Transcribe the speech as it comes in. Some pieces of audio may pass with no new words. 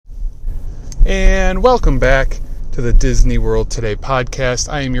And welcome back to the Disney World Today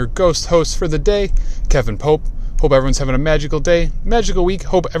podcast. I am your ghost host for the day, Kevin Pope. Hope everyone's having a magical day, magical week.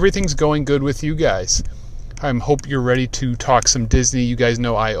 Hope everything's going good with you guys. Hope you're ready to talk some Disney. You guys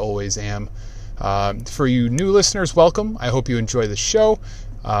know I always am. For you new listeners, welcome. I hope you enjoy the show.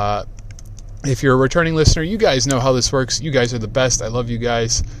 If you're a returning listener, you guys know how this works. You guys are the best. I love you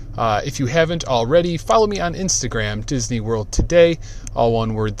guys. If you haven't already, follow me on Instagram, Disney World Today, all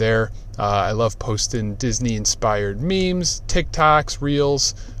one word there. I love posting Disney-inspired memes, TikToks,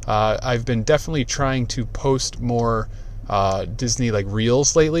 Reels. I've been definitely trying to post more Disney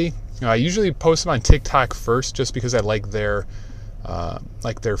Reels lately. I usually post them on TikTok first, just because I like their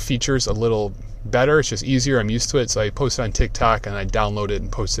features a little better. It's just easier. I'm used to it, so I post it on TikTok and I download it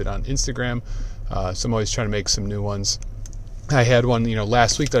and post it on Instagram. So I'm always trying to make some new ones. I had one,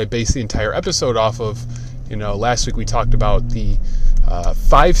 last week that I based the entire episode off of. Last week we talked about the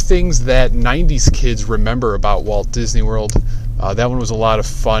 5 things that 90s kids remember about Walt Disney World. That one was a lot of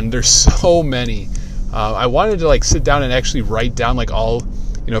fun. There's so many. I wanted to sit down and actually write down all,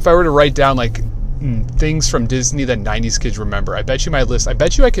 if I were to write down things from Disney that 90s kids remember. I bet you my list, I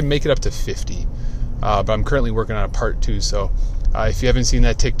can make it up to 50. But I'm currently working on a part 2. So if you haven't seen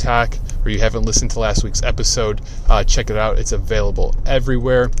that TikTok or you haven't listened to last week's episode, check it out. It's available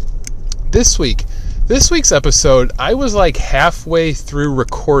everywhere. This week's episode, I was halfway through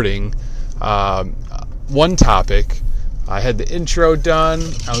recording one topic. I had the intro done.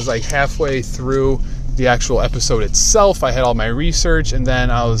 I was halfway through the actual episode itself. I had all my research, and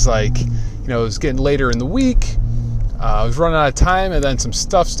then I was it was getting later in the week. I was running out of time, and then some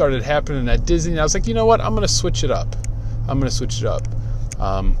stuff started happening at Disney, and I was like, you know what? I'm going to switch it up. I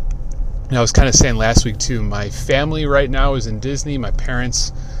was kind of saying last week, too, my family right now is in Disney. My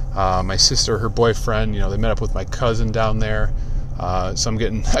parents, my sister, her boyfriend, they met up with my cousin down there. So I've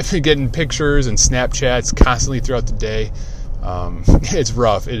been getting pictures and Snapchats constantly throughout the day. It's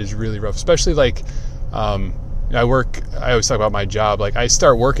rough. It is really rough, especially I always talk about my job. I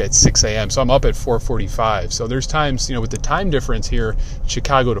start work at 6 a.m., so I'm up at 4:45. So there's times, with the time difference here,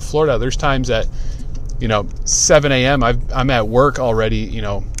 Chicago to Florida, there's times at, 7 a.m. I'm at work already,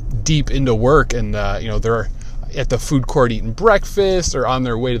 deep into work, and, they're at the food court eating breakfast or on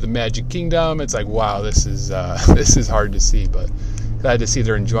their way to the Magic Kingdom. It's wow, this is hard to see, but glad to see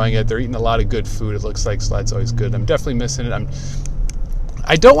they're enjoying it. They're eating a lot of good food, it looks like, so that's always good. I'm definitely missing it.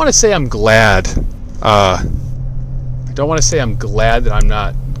 I don't want to say I'm glad. I don't want to say I'm glad that I'm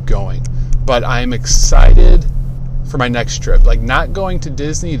not going, but I'm excited for my next trip. Not going to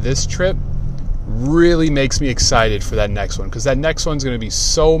Disney this trip really makes me excited for that next one, because that next one's going to be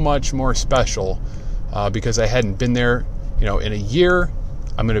so much more special, because I hadn't been there, in a year.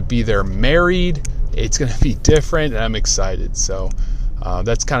 I'm going to be there married. It's going to be different, and I'm excited. So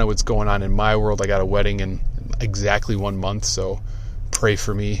that's kind of what's going on in my world. I got a wedding in exactly 1 month, so pray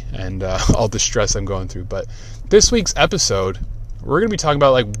for me and all the stress I'm going through. But this week's episode, we're going to be talking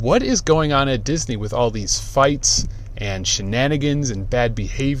about what is going on at Disney with all these fights and shenanigans and bad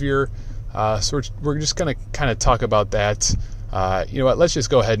behavior. So we're just going to kind of talk about that. You know what? Let's just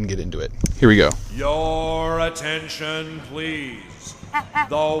go ahead and get into it. Here we go. Your attention, please.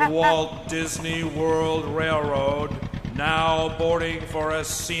 The Walt Disney World Railroad now boarding for a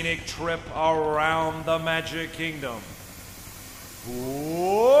scenic trip around the Magic Kingdom.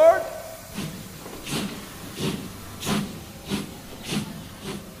 Board!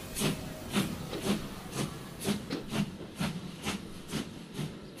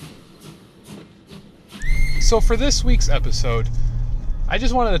 So for this week's episode, I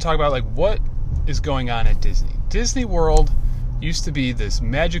just wanted to talk about what is going on at Disney. Disney World used to be this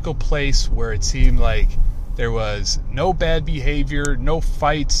magical place where it seemed like there was no bad behavior, no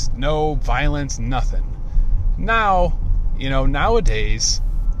fights, no violence, nothing. Now, nowadays,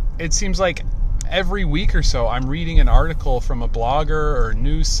 it seems like every week or so I'm reading an article from a blogger or a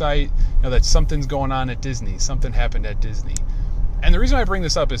news site, that something's going on at Disney, something happened at Disney. And the reason I bring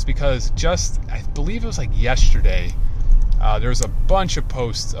this up is because I believe it was yesterday, there was a bunch of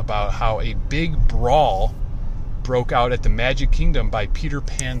posts about how a big brawl broke out at the Magic Kingdom by Peter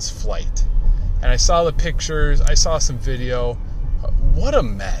Pan's Flight. And I saw the pictures, I saw some video. What a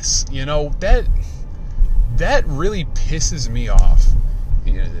mess. That really pisses me off.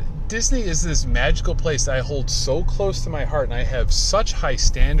 Disney is this magical place that I hold so close to my heart and I have such high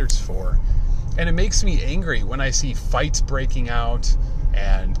standards for. And it makes me angry when I see fights breaking out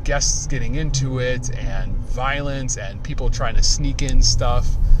and guests getting into it and violence and people trying to sneak in stuff.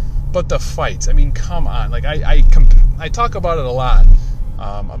 But the fights, come on. I talk about it a lot,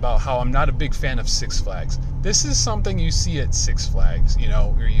 about how I'm not a big fan of Six Flags. this is something you see at Six Flags,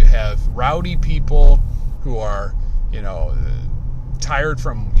 where you have rowdy people who are, tired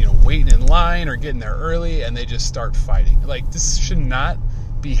from, waiting in line or getting there early, and they just start fighting. Like, this should not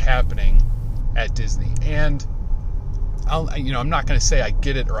be happening at Disney. And I'm not going to say I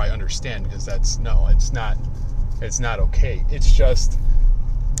get it or I understand, because it's not okay. It's just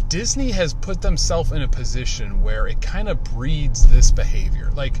Disney has put themselves in a position where it kind of breeds this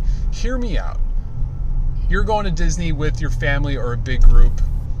behavior. Like, hear me out. You're going to Disney with your family or a big group.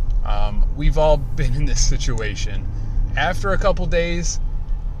 We've all been in this situation. After a couple days,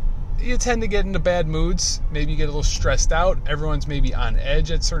 you tend to get into bad moods. Maybe you get a little stressed out. Everyone's maybe on edge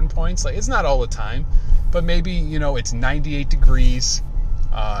at certain points. Like, it's not all the time, but maybe, it's 98 degrees.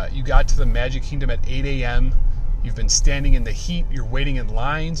 You got to the Magic Kingdom at 8 a.m. You've been standing in the heat. You're waiting in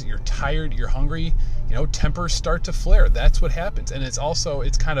lines. You're tired. You're hungry. Tempers start to flare. That's what happens. And it's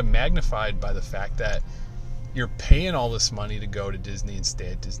kind of magnified by the fact that you're paying all this money to go to Disney and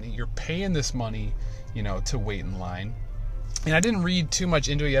stay at Disney. You're paying this money, to wait in line. And I didn't read too much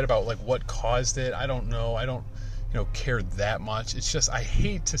into it yet about like what caused it. I don't know. I don't, care that much. It's just, I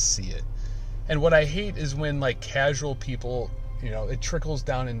hate to see it. And what I hate is when like casual people, it trickles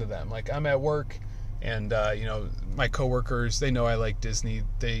down into them. Like, I'm at work and, my coworkers, they know I like Disney.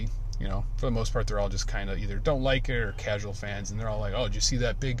 They, for the most part, they're all just kind of either don't like it or casual fans. And they're all like, oh, did you see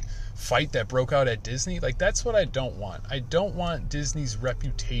that big fight that broke out at Disney? Like, that's what I don't want. I don't want Disney's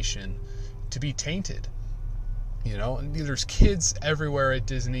reputation to be tainted. There's kids everywhere at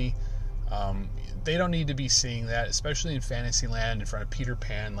Disney. They don't need to be seeing that, especially in Fantasyland in front of Peter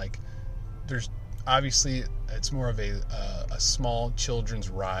Pan. Like, there's obviously, it's more of a small children's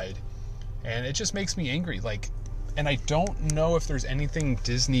ride, and it just makes me angry. Like, and I don't know if there's anything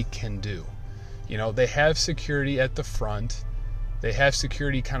Disney can do. They have security at the front. They have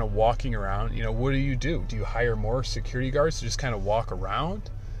security kind of walking around. What do? Do you hire more security guards to just kind of walk around?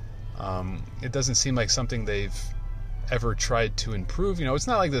 It doesn't seem like something they've ever tried to improve. It's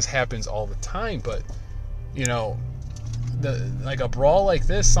not like this happens all the time, but, like a brawl like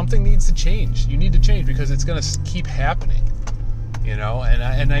this, something needs to change. You need to change, because it's going to keep happening, and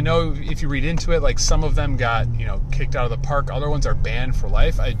I know if you read into it, like, some of them got, kicked out of the park. Other ones are banned for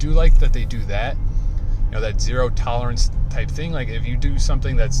life. I do like that they do that, that zero tolerance type thing. Like, if you do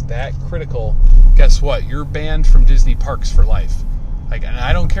something that's that critical, guess what? You're banned from Disney parks for life. Like, and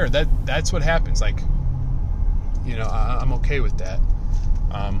I don't care. That's what happens. Like, I'm okay with that.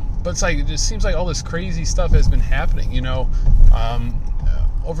 But it's like, it just seems like all this crazy stuff has been happening.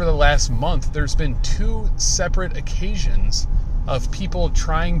 Over the last month, there's been 2 separate occasions of people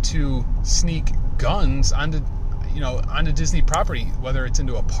trying to sneak guns onto Disney property, whether it's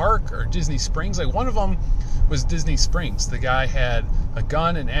into a park or Disney Springs. Like, one of them was Disney Springs. The guy had a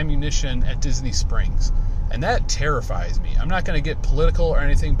gun and ammunition at Disney Springs. And that terrifies me. I'm not going to get political or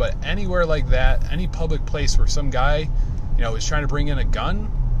anything, but anywhere like that, any public place where some guy, is trying to bring in a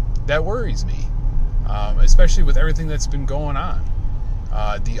gun, that worries me, especially with everything that's been going on.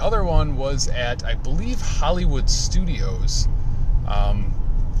 The other one was at, I believe, Hollywood Studios.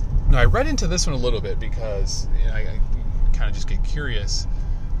 Now, I read into this one a little bit because I kind of just get curious.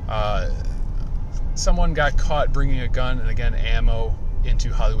 Someone got caught bringing a gun and, again, ammo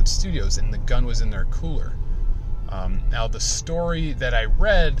into Hollywood Studios, and the gun was in their cooler. Now, the story that I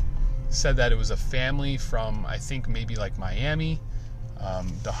read said that it was a family from, I think, maybe like Miami.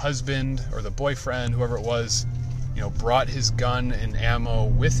 The husband or the boyfriend, whoever it was, brought his gun and ammo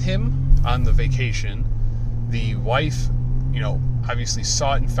with him on the vacation. The wife, obviously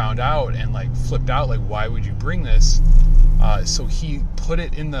saw it and found out and, like, flipped out, like, why would you bring this? So he put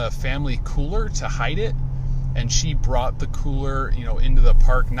it in the family cooler to hide it, and she brought the cooler, into the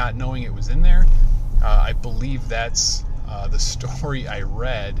park not knowing it was in there. I believe that's the story I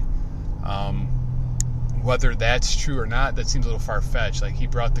read. Whether that's true or not, that seems a little far-fetched. Like, he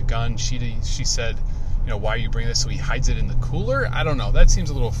brought the gun, she said, why are you bringing this? So he hides it in the cooler? I don't know. That seems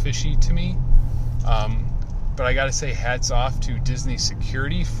a little fishy to me. But I gotta say, hats off to Disney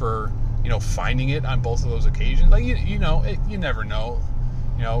security for, finding it on both of those occasions. Like, you never know.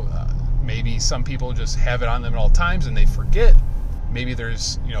 Maybe some people just have it on them at all times and they forget. Maybe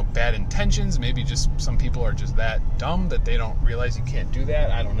there's, bad intentions. Maybe just some people are just that dumb that they don't realize you can't do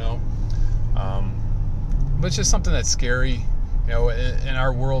that. I don't know. But it's just something that's scary. In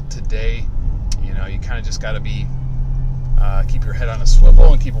our world today, you kind of just got to be, keep your head on a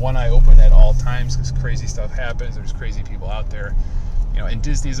swivel and keep one eye open at all times, because crazy stuff happens. There's crazy people out there. And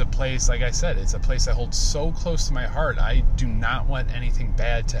Disney's a place, like I said, it's a place I hold so close to my heart. I do not want anything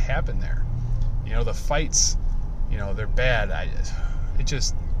bad to happen there. The fights, they're bad.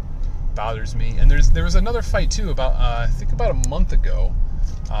 bothers me. And there was another fight too about I think about a month ago,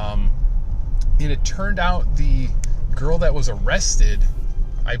 and it turned out the girl that was arrested,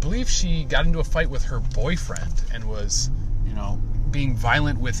 I believe she got into a fight with her boyfriend and was, being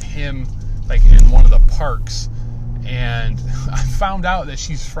violent with him, like in one of the parks. And I found out that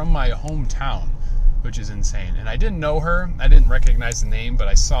she's from my hometown, which is insane. And I didn't know her. I didn't recognize the name, but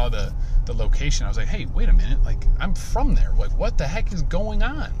I saw the location. I was like, hey, wait a minute. Like, I'm from there. Like, what the heck is going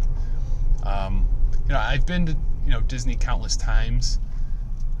on? I've been to, Disney countless times.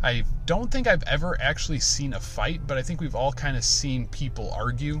 I don't think I've ever actually seen a fight, but I think we've all kind of seen people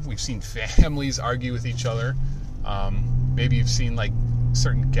argue. We've seen families argue with each other. Maybe you've seen, like,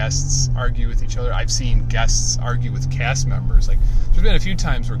 certain guests argue with each other. I've seen guests argue with cast members. Like, there's been a few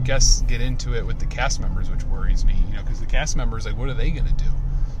times where guests get into it with the cast members, which worries me, because the cast members, like, what are they going to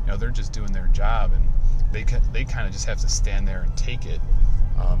do? They're just doing their job, and they kind of just have to stand there and take it.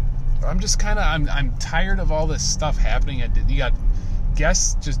 I'm just kind of, I'm tired of all this stuff happening. You got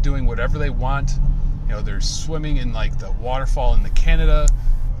guests just doing whatever they want. They're swimming in, like, the waterfall in the Canada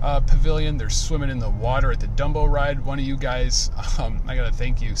pavilion. They're swimming in the water at the Dumbo ride. One of you guys, I gotta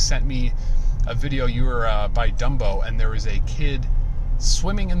thank you, sent me a video. You were by Dumbo, and there was a kid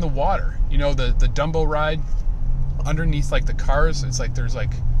swimming in the water. The Dumbo ride, underneath, like, the cars, it's like there's,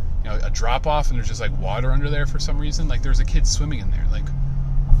 like, a drop off, and there's just, like, water under there for some reason. Like, there's a kid swimming in there. Like,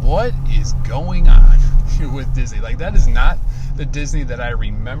 what is going on with Disney? Like, that is not the Disney that I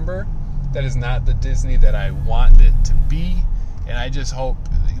remember. That is not the Disney that I want it to be. And I just hope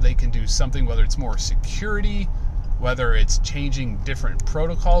they can do something, whether it's more security, whether it's changing different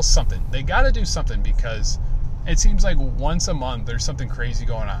protocols, something. They got to do something, because it seems like once a month there's something crazy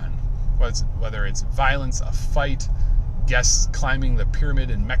going on. Whether it's violence, a fight, guests climbing the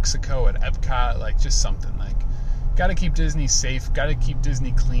pyramid in Mexico at Epcot, like, just something. Like, got to keep Disney safe, got to keep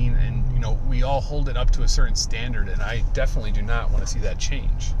Disney clean, and, we all hold it up to a certain standard, and I definitely do not want to see that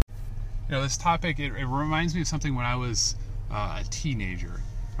change. This topic, it reminds me of something when I was a teenager.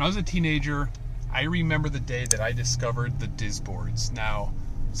 When I was a teenager, I remember the day that I discovered the Disboards. Now,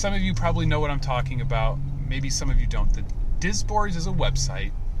 some of you probably know what I'm talking about. Maybe some of you don't. The Disboards is a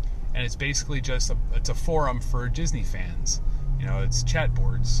website, and it's basically just it's a forum for Disney fans. It's chat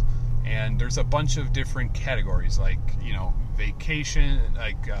boards, and there's a bunch of different categories, like, vacation,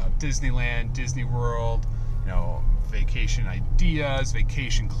 like Disneyland, Disney World, vacation ideas,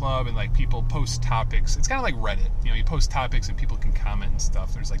 vacation club, and, like, people post topics. It's kind of like Reddit. You post topics and people can comment and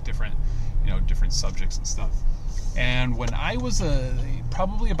stuff. There's, like, different subjects and stuff. And when I was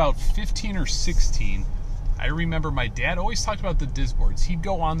probably about 15 or 16, I remember my dad always talked about the Disboards. He'd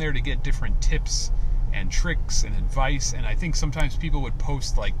go on there to get different tips and tricks and advice, and I think sometimes people would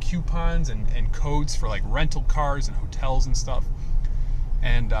post, like, coupons and codes for, like, rental cars and hotels and stuff.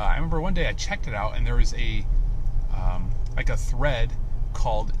 And I remember one day I checked it out, and there was a thread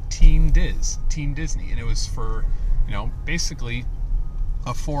called Teen Disney, and it was for, basically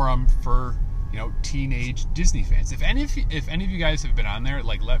a forum for, teenage Disney fans. If any of you guys have been on there,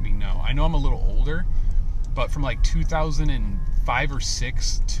 like, let me know. I know I'm a little older, but from, like, 2005 or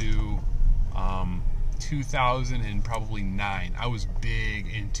 6 to 2009, I was big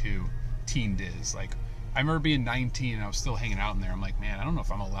into Teen Diz. Like, I remember being 19 and I was still hanging out in there. I'm like, man, I don't know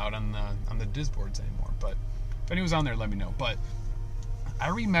if I'm allowed on the Disboards anymore. But if anyone's on there, let me know. But I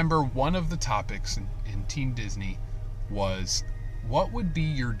remember one of the topics in Teen Disney was, what would be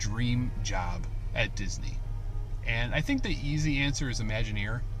your dream job at Disney? And I think the easy answer is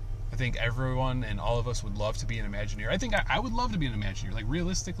Imagineer. I think everyone and all of us would love to be an Imagineer. I think I would love to be an Imagineer. Like,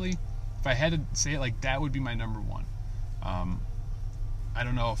 realistically, if I had to say it, like, that would be my number one. I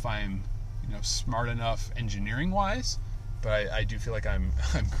don't know if I'm, smart enough engineering-wise, but I do feel like I'm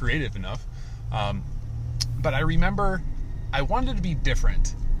creative enough. But I remember I wanted to be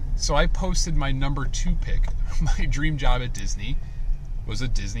different, so I posted my number 2 pick. My dream job at Disney was a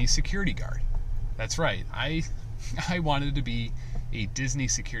Disney security guard. That's right. I wanted to be a Disney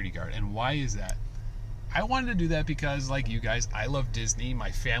security guard. And why is that? I wanted to do that because, like you guys, I love Disney.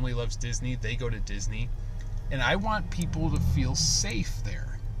 My family loves Disney. They go to Disney. And I want people to feel safe there.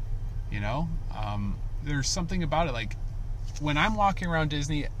 There's something about it. Like, when I'm walking around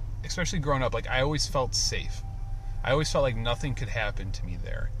Disney, especially growing up, like, I always felt safe. I always felt like nothing could happen to me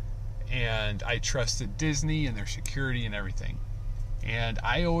there. And I trusted Disney and their security and everything. And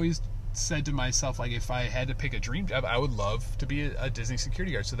I always said to myself, like, if I had to pick a dream job, I would love to be a Disney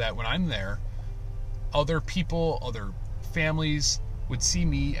security guard, so that when I'm there, other people, other families would see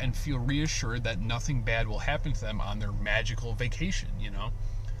me and feel reassured that nothing bad will happen to them on their magical vacation,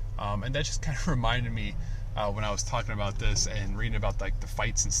 And that just kind of reminded me when I was talking about this and reading about like the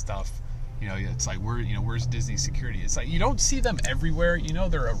fights and stuff. It's like where's Disney security? It's like you don't see them everywhere.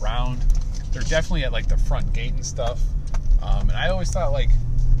 They're around. They're definitely at like the front gate and stuff. And I always thought like,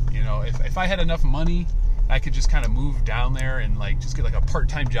 if I had enough money, I could just kind of move down there and like just get like a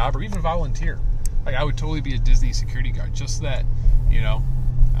part-time job or even volunteer. Like I would totally be a Disney security guard, just so that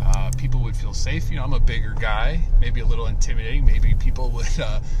people would feel safe. I'm a bigger guy, maybe a little intimidating. Maybe people would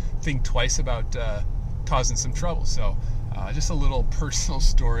think twice about causing some trouble. So just a little personal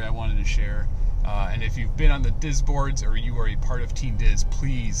story I wanted to share. And if you've been on the Diz boards or you are a part of Team Diz,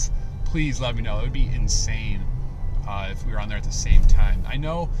 please let me know. It would be insane if we were on there at the same time. I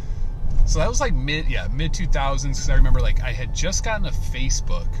know. So that was like mid 2000s, because I remember like I had just gotten a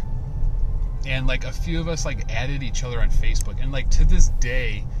Facebook, and like a few of us like added each other on Facebook, and like to this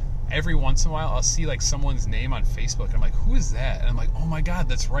day, every once in a while I'll see like someone's name on Facebook, and I'm like, who is that? And I'm like, oh my god,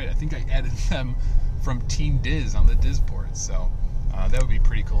 that's right, I think I added them from Team Diz on the Diz board. So that would be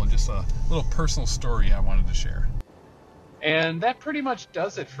pretty cool, and just a little personal story I wanted to share. And that pretty much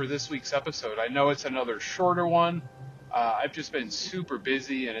does it for this week's episode. I know it's another shorter one. I've just been super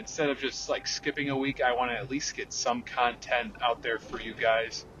busy, and instead of just like skipping a week, I want to at least get some content out there for you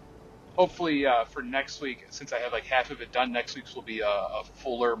guys. Hopefully for next week, since I have like half of it done, next week's will be a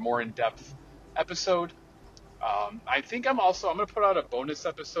fuller, more in-depth episode. I think I'm going to put out a bonus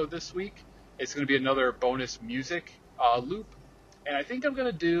episode this week. It's going to be another bonus music loop, and I think I'm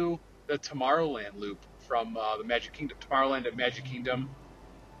going to do the Tomorrowland loop from the Magic Kingdom, Tomorrowland at Magic Kingdom.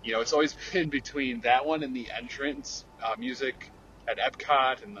 It's always been between that one and the entrance music at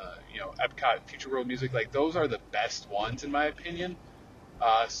Epcot and the Epcot Future World music. Like those are the best ones in my opinion.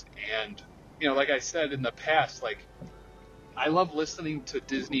 And like I said in the past, like I love listening to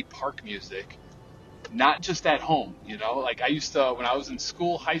Disney park music, not just at home. Like I used to, when I was in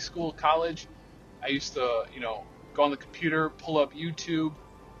school, high school, college, I used to go on the computer, pull up YouTube,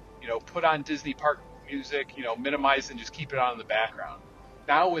 put on Disney park music, minimize and just keep it on in the background.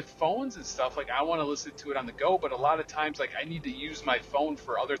 Now with phones and stuff, like I want to listen to it on the go, but a lot of times like I need to use my phone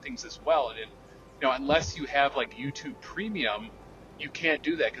for other things as well. And unless you have like YouTube Premium, you can't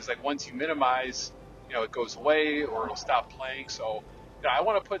do that, because like once you minimize, it goes away or it'll stop playing. So I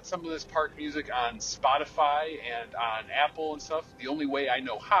want to put some of this park music on Spotify and on Apple and stuff the only way I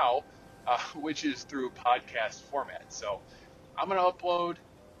know how, which is through podcast format. So I'm going to upload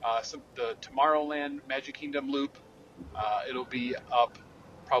the Tomorrowland Magic Kingdom loop. It'll be up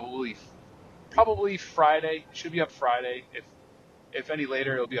probably Friday. It should be up Friday. If any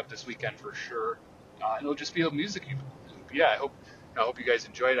later, it'll be up this weekend for sure. And it'll just be a music loop. Yeah, I hope you guys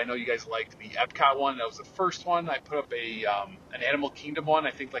enjoyed. I know you guys liked the Epcot one. That was the first one. I put up an Animal Kingdom one.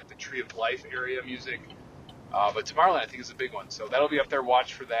 I think like the Tree of Life area music. But Tomorrowland I think is a big one. So that'll be up there.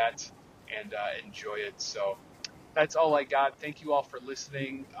 Watch for that and enjoy it. So that's all I got. Thank you all for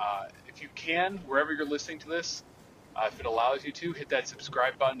listening. If you can, wherever you're listening to this, if it allows you to, hit that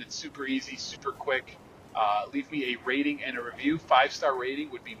subscribe button. It's super easy, super quick. Leave me a rating and a review. 5-star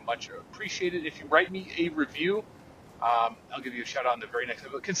rating would be much appreciated. If you write me a review, I'll give you a shout out in the very next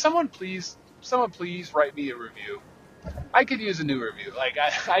episode. Can someone please write me a review? I could use a new review. Like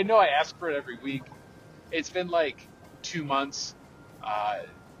I know I ask for it every week. It's been like 2 months.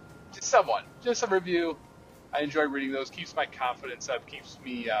 Just a review. I enjoy reading those. Keeps my confidence up. Keeps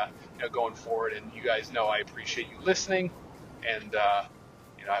me going forward. And you guys know I appreciate you listening. And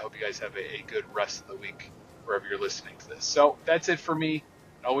I hope you guys have a good rest of the week wherever you're listening to this. So that's it for me.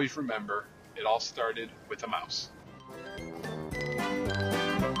 And always remember, it all started with a mouse.